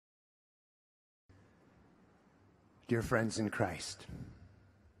Dear friends in Christ,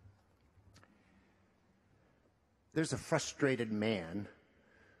 there's a frustrated man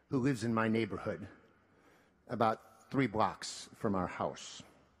who lives in my neighborhood about 3 blocks from our house.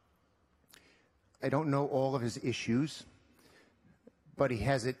 I don't know all of his issues, but he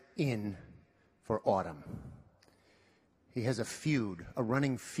has it in for autumn. He has a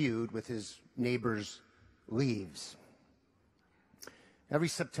running feud with his neighbor's leaves. Every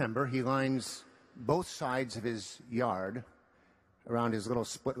September, he lines both sides of his yard around his little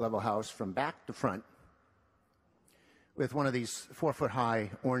split-level house from back to front with one of these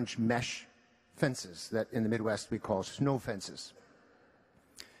 4-foot-high orange mesh fences that in the Midwest we call snow fences.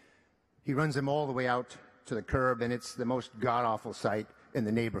 He runs them all the way out to the curb, and it's the most god-awful sight in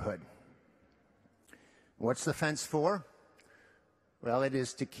the neighborhood. What's the fence for? Well, it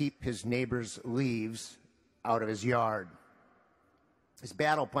is to keep his neighbor's leaves out of his yard. His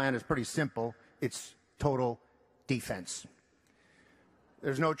battle plan is pretty simple. It's total defense.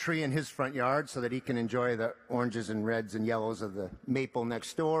 There's no tree in his front yard so that he can enjoy the oranges and reds and yellows of the maple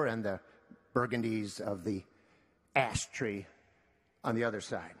next door and the burgundies of the ash tree on the other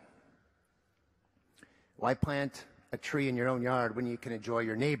side. Why plant a tree in your own yard when you can enjoy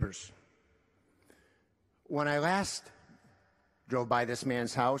your neighbor's? When I last drove by this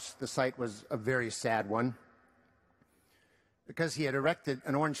man's house, the sight was a very sad one, because he had erected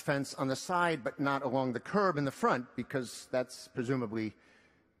an orange fence on the side but not along the curb in the front, because that's presumably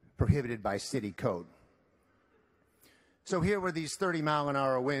prohibited by city code. So here were these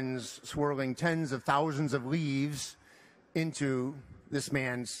 30-mile-an-hour winds swirling tens of thousands of leaves into this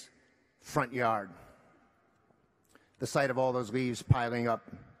man's front yard. The sight of all those leaves piling up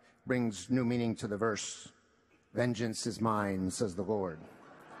brings new meaning to the verse, "Vengeance is mine, says the Lord."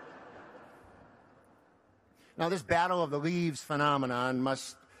 Now, this battle of the leaves phenomenon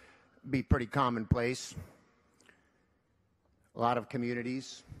must be pretty commonplace. A lot of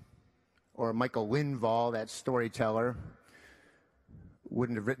communities, or Michael Linval, that storyteller,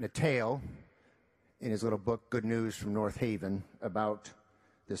 wouldn't have written a tale in his little book, Good News from North Haven, about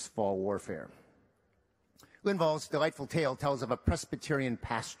this fall warfare. Linval's delightful tale tells of a Presbyterian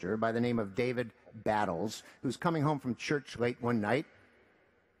pastor by the name of David Battles, who's coming home from church late one night.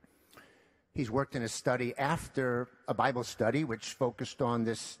 He's worked in his study after a Bible study which focused on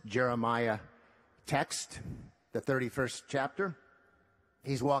this Jeremiah text, the 31st chapter.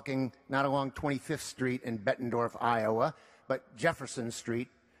 He's walking not along 25th Street in Bettendorf, Iowa, but Jefferson Street,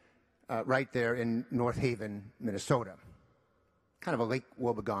 right there in North Haven, Minnesota. Kind of a Lake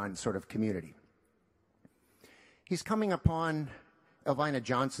Wobegon sort of community. He's coming upon Elvina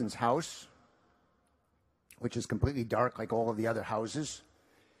Johnson's house, which is completely dark like all of the other houses,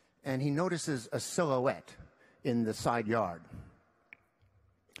 and he notices a silhouette in the side yard.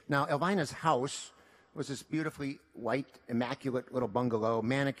 Now, Elvina's house was this beautifully white, immaculate little bungalow,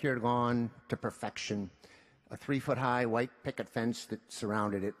 manicured lawn to perfection, a 3-foot-high white picket fence that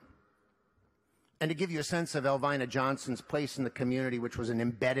surrounded it. And to give you a sense of Elvina Johnson's place in the community, which was an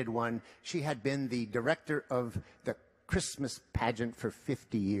embedded one, she had been the director of the Christmas pageant for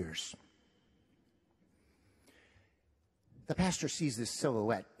 50 years. The pastor sees this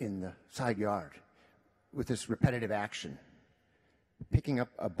silhouette in the side yard with this repetitive action, picking up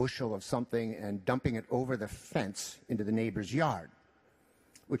a bushel of something and dumping it over the fence into the neighbor's yard,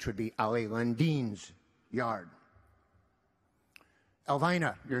 which would be Ale Lundine's yard.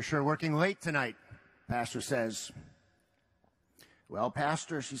 "Elvina, you're sure working late tonight," pastor says. "Well,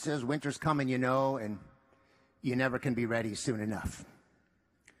 pastor," she says, "winter's coming, you know, and you never can be ready soon enough."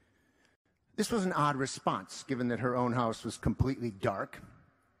 This was an odd response, given that her own house was completely dark.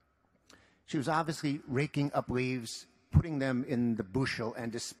 She was obviously raking up leaves, putting them in the bushel,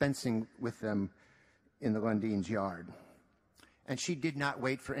 and dispensing with them in the Lundines' yard. And she did not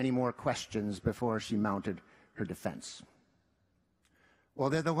wait for any more questions before she mounted her defense.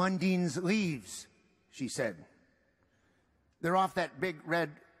 "Well, they're the Lundines' leaves," she said. "They're off that big red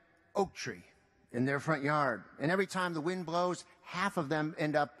oak tree in their front yard. And every time the wind blows, half of them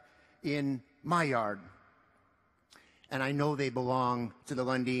end up in my yard. And I know they belong to the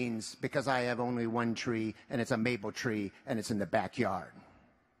Lundines because I have only one tree, and it's a maple tree, and it's in the backyard.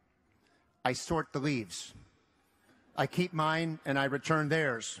 I sort the leaves. I keep mine, and I return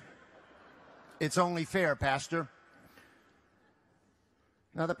theirs. It's only fair, Pastor."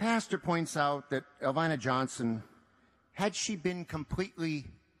 Now, the pastor points out that Elvina Johnson, had she been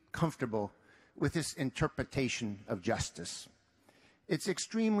completely comfortable with this interpretation of justice, it's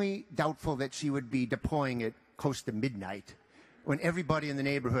extremely doubtful that she would be deploying it close to midnight when everybody in the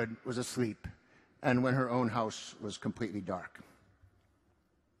neighborhood was asleep and when her own house was completely dark.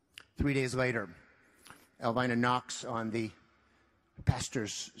 3 days later, Elvina knocks on the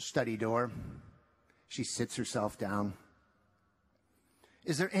pastor's study door. She sits herself down.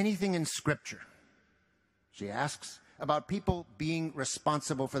 Is there anything in Scripture, she asks, about people being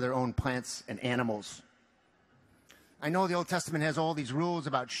responsible for their own plants and animals? I know the Old Testament has all these rules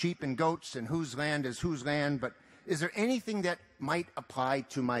about sheep and goats and whose land is whose land, but is there anything that might apply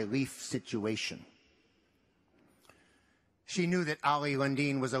to my leaf situation? She knew that Ali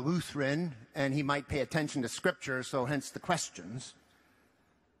Lundin was a Lutheran and he might pay attention to Scripture, so hence the questions.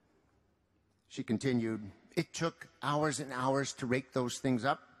 She continued, it took hours and hours to rake those things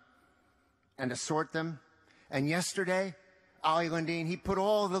up and to sort them. And yesterday, Ali Lundin, he put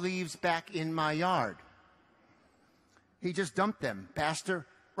all the leaves back in my yard. He just dumped them, Pastor,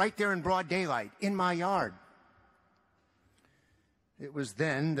 right there in broad daylight, in my yard. It was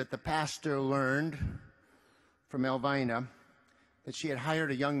then that the pastor learned from Elvina that she had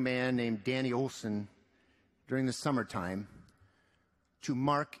hired a young man named Danny Olson during the summertime to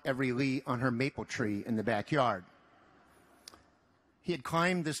mark every leaf on her maple tree in the backyard. He had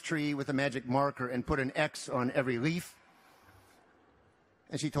climbed this tree with a magic marker and put an X on every leaf.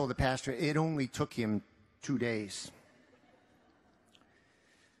 And she told the pastor it only took him 2 days.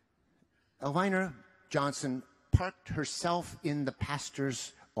 Elvina Johnson parked herself in the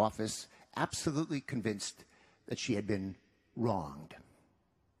pastor's office, absolutely convinced that she had been wronged.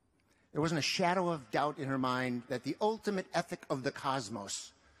 There wasn't a shadow of doubt in her mind that the ultimate ethic of the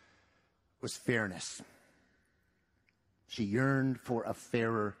cosmos was fairness. She yearned for a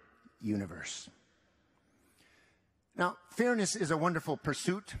fairer universe. Now, fairness is a wonderful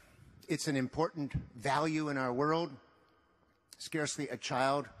pursuit. It's an important value in our world. Scarcely a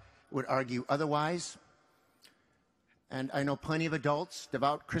child would argue otherwise. And I know plenty of adults,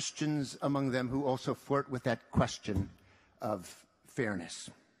 devout Christians among them, who also flirt with that question of fairness.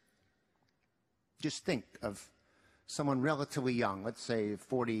 Just think of someone relatively young, let's say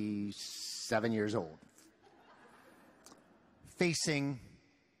 47 years old, facing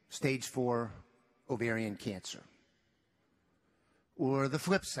stage 4 ovarian cancer. Or the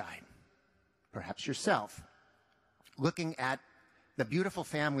flip side, perhaps yourself, looking at the beautiful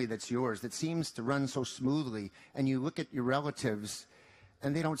family that's yours that seems to run so smoothly, and you look at your relatives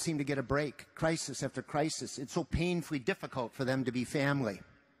and they don't seem to get a break, crisis after crisis. It's so painfully difficult for them to be family.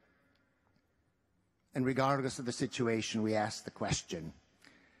 And regardless of the situation, we ask the question,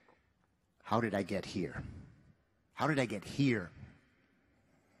 how did I get here? How did I get here?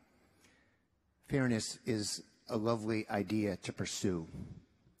 Fairness is a lovely idea to pursue,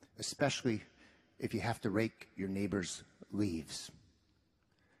 especially if you have to rake your neighbor's leaves,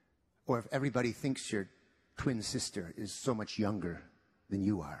 or if everybody thinks your twin sister is so much younger than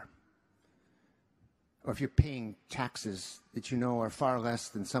you are, or if you're paying taxes that you know are far less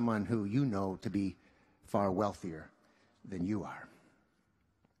than someone who you know to be far wealthier than you are.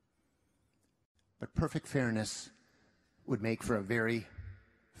 But perfect fairness would make for a very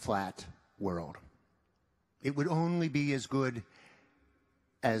flat world. It would only be as good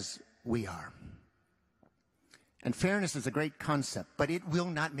as we are. And fairness is a great concept, but it will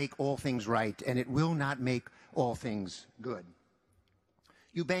not make all things right, and it will not make all things good.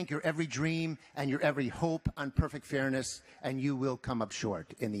 You bank your every dream and your every hope on perfect fairness, and you will come up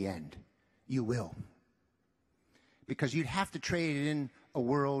short in the end. You will. Because you'd have to trade in a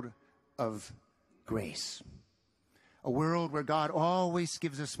world of grace. A world where God always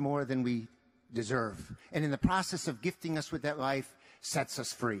gives us more than we deserve. And in the process of gifting us with that life, sets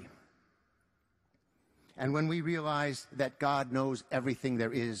us free. And when we realize that God knows everything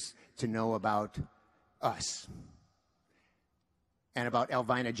there is to know about us and about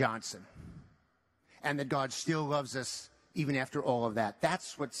Elvina Johnson, and that God still loves us even after all of that,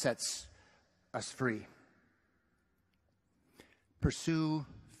 that's what sets us free. Pursue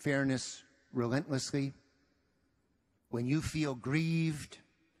fairness relentlessly. When you feel grieved,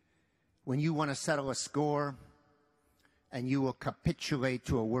 when you want to settle a score, and you will capitulate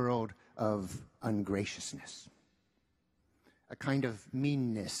to a world of ungraciousness. A kind of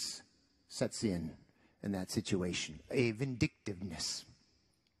meanness sets in that situation, a vindictiveness,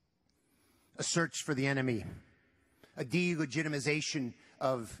 a search for the enemy, a delegitimization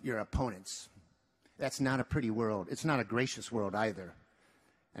of your opponents. That's not a pretty world. It's not a gracious world either.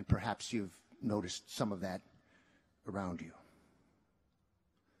 And perhaps you've noticed some of that around you.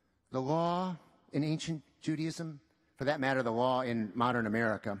 The law in ancient Judaism, for that matter, the law in modern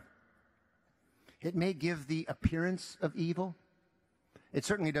America, it may give the appearance of evil. It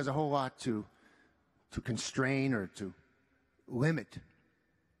certainly does a whole lot to constrain or to limit.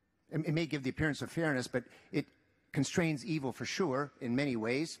 It may give the appearance of fairness, but it constrains evil for sure in many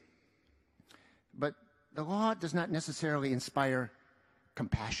ways. But the law does not necessarily inspire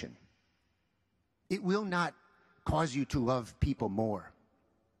compassion. It will not cause you to love people more.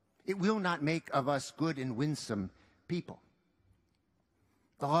 It will not make of us good and winsome people.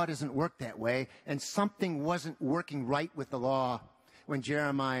 The law doesn't work that way, and something wasn't working right with the law when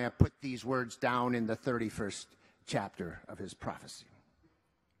Jeremiah put these words down in the 31st chapter of his prophecy.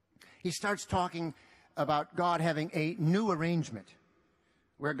 He starts talking about God having a new arrangement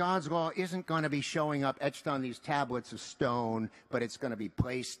where God's law isn't going to be showing up etched on these tablets of stone, but it's going to be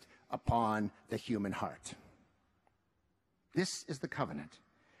placed upon the human heart. This is the covenant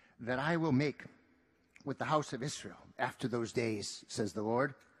that I will make with the house of Israel after those days, says the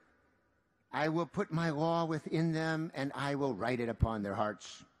Lord. I will put my law within them, and I will write it upon their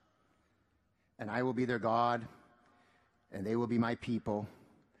hearts. And I will be their God, and they will be my people,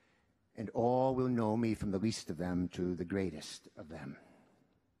 and all will know me from the least of them to the greatest of them.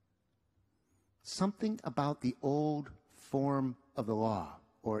 Something about the old form of the law,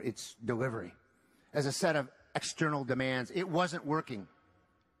 or its delivery, as a set of external demands, it wasn't working.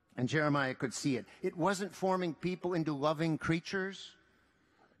 And Jeremiah could see it. It wasn't forming people into loving creatures.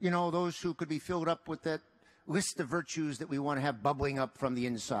 You know, those who could be filled up with that list of virtues that we want to have bubbling up from the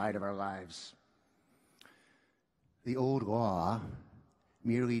inside of our lives. The old law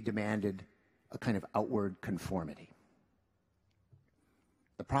merely demanded a kind of outward conformity.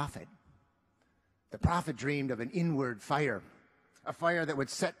 The prophet dreamed of an inward fire, a fire that would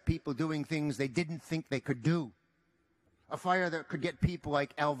set people doing things they didn't think they could do. A fire that could get people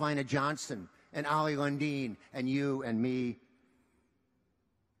like Alvina Johnson and Ollie Lundeen and you and me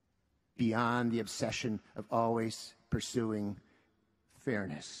beyond the obsession of always pursuing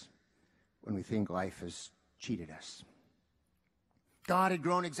fairness when we think life has cheated us. God had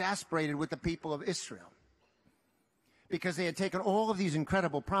grown exasperated with the people of Israel because they had taken all of these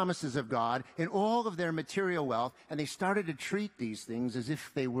incredible promises of God and all of their material wealth, and they started to treat these things as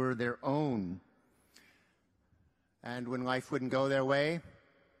if they were their own. And when life wouldn't go their way,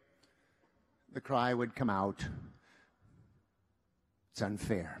 the cry would come out, it's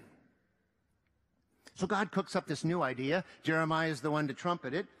unfair. So God cooks up this new idea. Jeremiah is the one to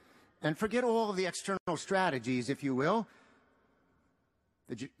trumpet it. And forget all of the external strategies, if you will.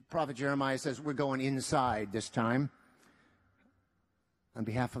 The prophet Jeremiah says, we're going inside this time. On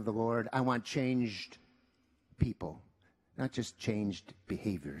behalf of the Lord, I want changed people, not just changed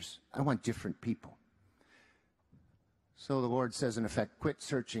behaviors. I want different people. So the Lord says, in effect, quit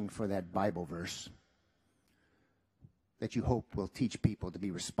searching for that Bible verse that you hope will teach people to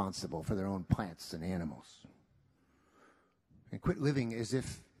be responsible for their own plants and animals. And quit living as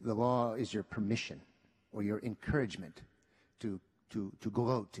if the law is your permission or your encouragement to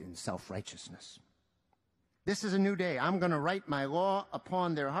gloat in self-righteousness. This is a new day. I'm going to write my law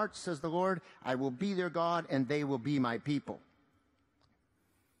upon their hearts, says the Lord. I will be their God, and they will be my people.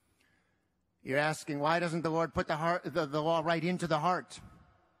 You're asking, why doesn't the Lord put the law right into the heart?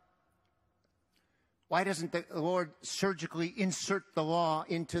 Why doesn't the Lord surgically insert the law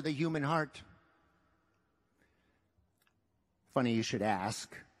into the human heart? Funny you should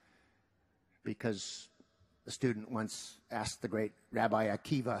ask, because a student once asked the great Rabbi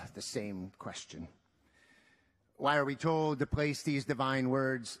Akiva the same question. Why are we told to place these divine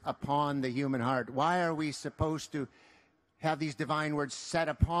words upon the human heart? Why are we supposed to have these divine words set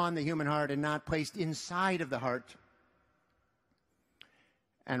upon the human heart and not placed inside of the heart?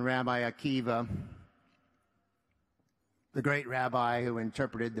 And Rabbi Akiva, the great rabbi who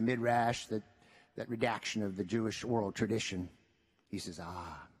interpreted the Midrash, that redaction of the Jewish oral tradition, he says,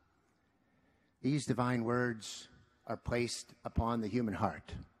 these divine words are placed upon the human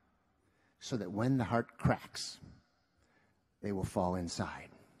heart so that when the heart cracks, they will fall inside.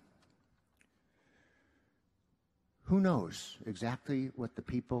 Who knows exactly what the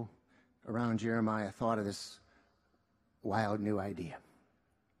people around Jeremiah thought of this wild new idea?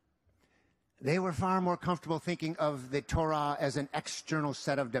 They were far more comfortable thinking of the Torah as an external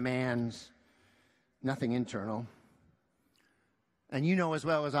set of demands, nothing internal. And you know as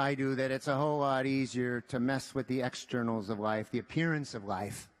well as I do that it's a whole lot easier to mess with the externals of life, the appearance of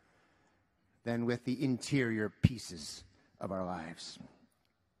life, than with the interior pieces of our lives.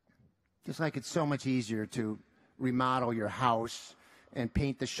 Just like it's so much easier to remodel your house and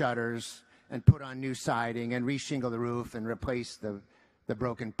paint the shutters and put on new siding and reshingle the roof and replace the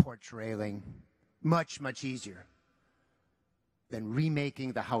broken porch railing. Much, much easier than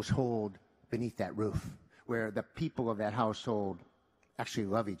remaking the household beneath that roof, where the people of that household actually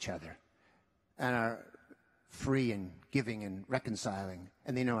love each other and are free and giving and reconciling,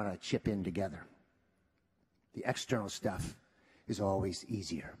 and they know how to chip in together. The external stuff is always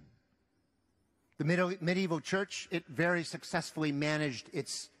easier. The medieval church, it very successfully managed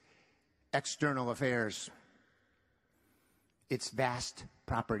its external affairs, its vast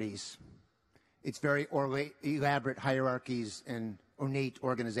properties, its very elaborate hierarchies and ornate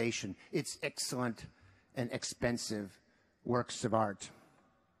organization, its excellent and expensive works of art.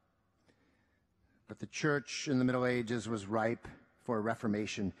 But the church in the Middle Ages was ripe for a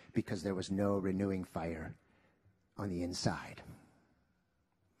reformation because there was no renewing fire on the inside.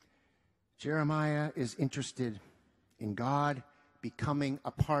 Jeremiah is interested in God becoming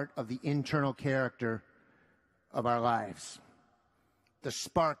a part of the internal character of our lives. The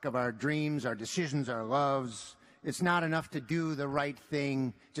spark of our dreams, our decisions, our loves. It's not enough to do the right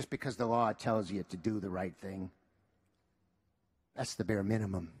thing just because the law tells you to do the right thing. That's the bare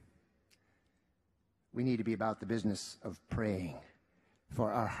minimum. We need to be about the business of praying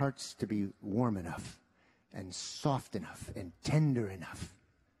for our hearts to be warm enough and soft enough and tender enough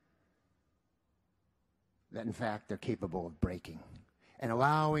that, in fact, they're capable of breaking and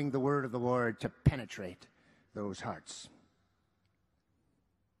allowing the word of the Lord to penetrate those hearts.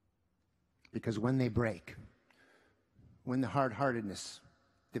 Because when they break, when the hard-heartedness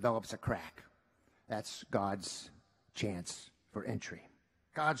develops a crack, that's God's chance for entry.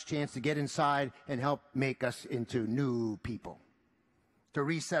 God's chance to get inside and help make us into new people. To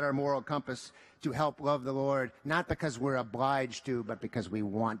reset our moral compass, to help love the Lord, not because we're obliged to, but because we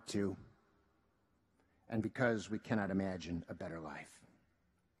want to, and because we cannot imagine a better life.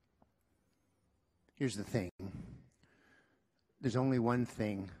 Here's the thing. There's only one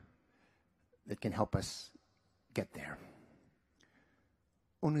thing that can help us get there.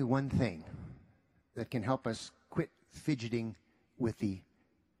 Only one thing that can help us quit fidgeting with the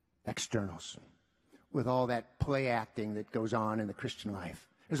externals, with all that play acting that goes on in the Christian life.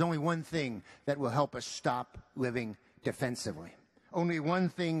 There's only one thing that will help us stop living defensively. Only one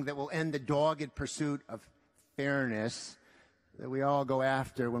thing that will end the dogged pursuit of fairness that we all go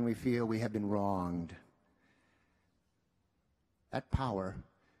after when we feel we have been wronged. That power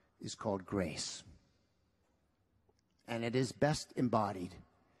is called grace. And it is best embodied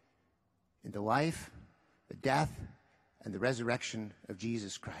in the life, the death, and the resurrection of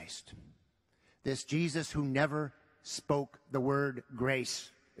Jesus Christ. This Jesus who never spoke the word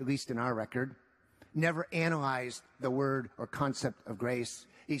grace, at least in our record, never analyzed the word or concept of grace.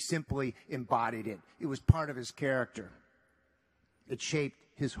 He simply embodied it. It was part of his character. It shaped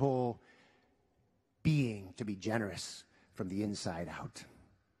his whole being to be generous from the inside out.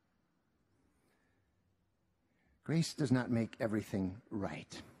 Grace does not make everything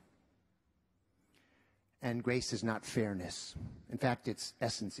right. And grace is not fairness. In fact, its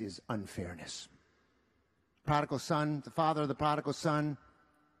essence is unfairness. Prodigal son, the father of the prodigal son,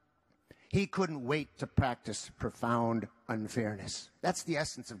 he couldn't wait to practice profound unfairness. That's the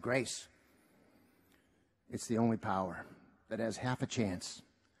essence of grace. It's the only power that has half a chance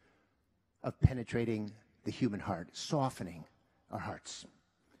of penetrating the human heart, softening our hearts,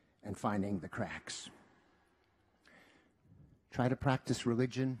 and finding the cracks. Try to practice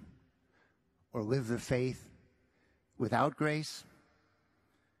religion or live the faith without grace,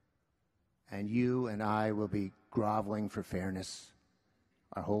 and you and I will be groveling for fairness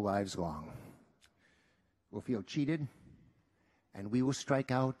our whole lives long. We'll feel cheated, and we will strike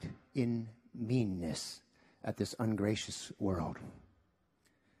out in meanness at this ungracious world.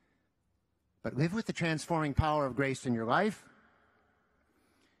 But live with the transforming power of grace in your life,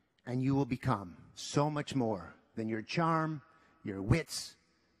 and you will become so much more than your charm, your wits,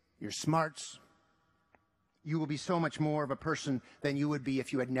 your smarts. You will be so much more of a person than you would be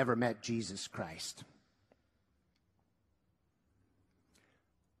if you had never met Jesus Christ.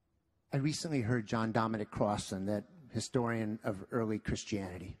 I recently heard John Dominic Crossan, that historian of early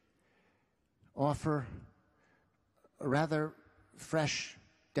Christianity, offer a rather fresh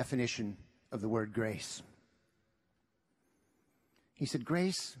definition of the word grace. He said,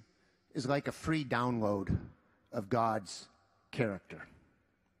 grace is like a free download of God's character.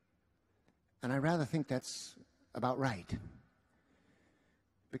 And I rather think that's about right.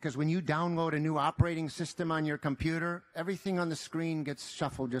 Because when you download a new operating system on your computer, everything on the screen gets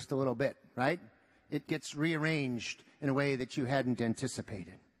shuffled just a little bit, right? It gets rearranged in a way that you hadn't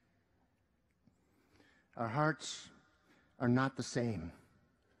anticipated. Our hearts are not the same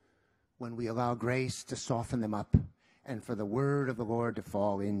when we allow grace to soften them up and for the word of the Lord to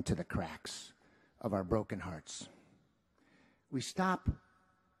fall into the cracks of our broken hearts. We stop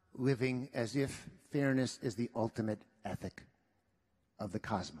living as if fairness is the ultimate ethic of the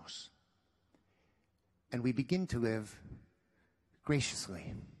cosmos. And we begin to live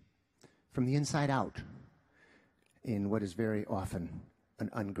graciously, from the inside out, in what is very often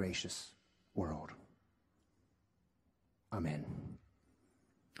an ungracious world. Amen.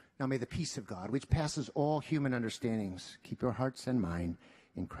 Now may the peace of God, which passes all human understandings, keep your hearts and mind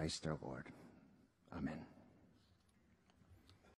in Christ our Lord. Amen.